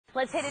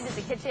Let's head into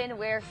the kitchen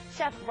where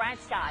Chef Brad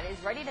Scott is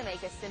ready to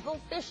make a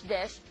simple fish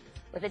dish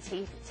with a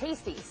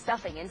tasty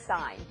stuffing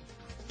inside.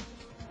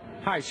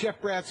 Hi, Chef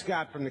Brad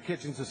Scott from the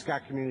kitchens of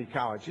Scott Community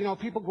College. You know,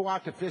 people go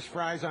out to fish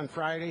fries on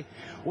Friday.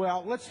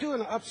 Well, let's do an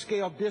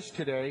upscale dish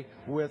today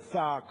with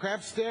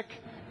crab stick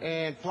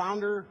and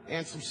flounder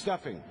and some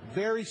stuffing.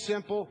 Very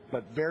simple,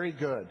 but very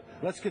good.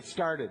 Let's get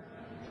started.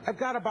 I've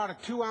got about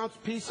a 2-ounce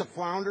piece of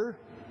flounder.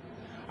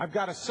 I've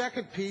got a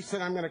second piece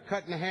that I'm going to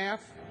cut in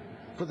half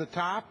for the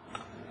top.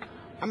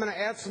 I'm going to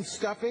add some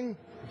stuffing.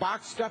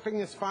 Box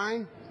stuffing is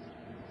fine.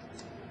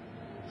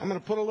 I'm going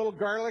to put a little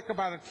garlic,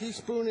 about a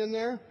teaspoon in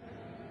there.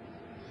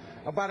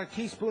 About a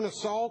teaspoon of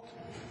salt.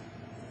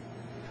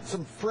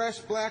 Some fresh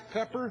black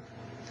pepper.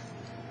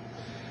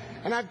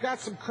 And I've got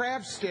some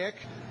crab stick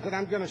that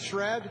I'm going to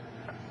shred.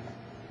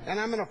 And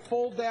I'm going to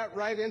fold that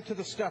right into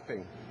the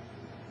stuffing.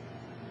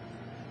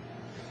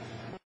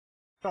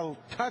 A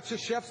touch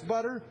of chef's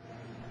butter.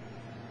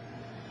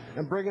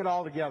 And bring it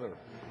all together.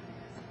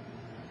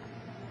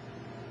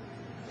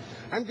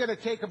 I'm going to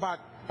take about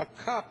a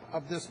cup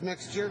of this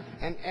mixture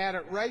and add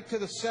it right to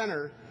the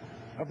center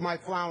of my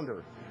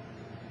flounder.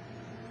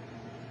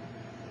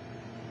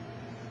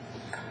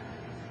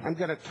 I'm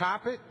going to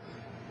top it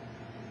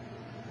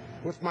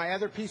with my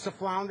other piece of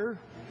flounder.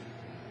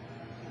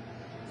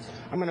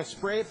 I'm going to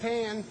spray a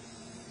pan.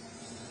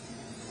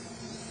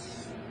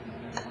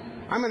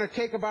 I'm going to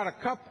take about a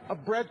cup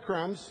of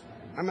breadcrumbs.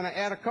 I'm going to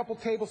add a couple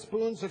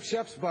tablespoons of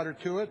chef's butter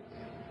to it.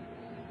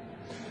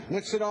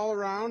 Mix it all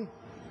around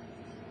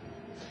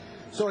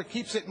so it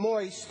keeps it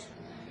moist.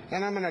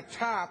 And I'm going to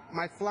top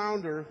my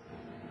flounder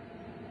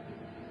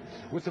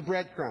with the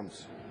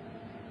breadcrumbs.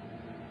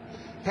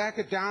 Pack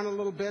it down a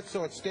little bit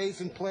so it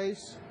stays in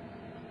place.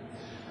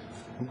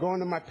 I'm going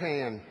to my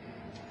pan.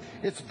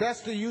 It's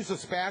best to use a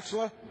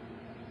spatula.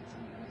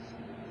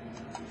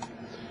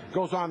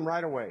 Goes on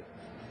right away.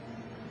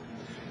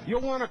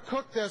 You'll want to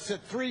cook this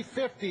at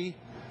 350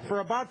 for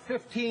about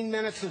 15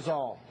 minutes is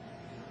all.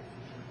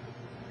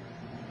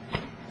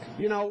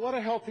 You know, what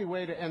a healthy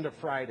way to end a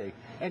Friday.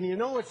 And you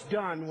know it's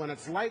done when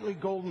it's lightly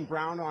golden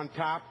brown on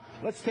top.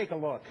 Let's take a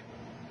look.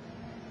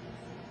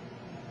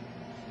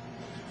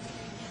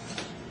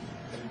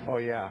 Oh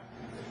yeah,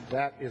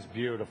 that is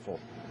beautiful.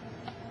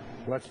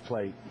 Let's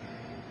plate.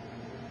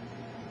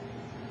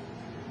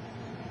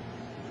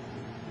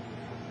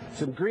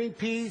 Some green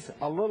peas,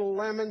 a little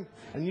lemon,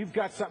 and you've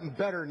got something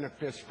better than a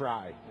fish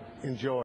fry. Enjoy.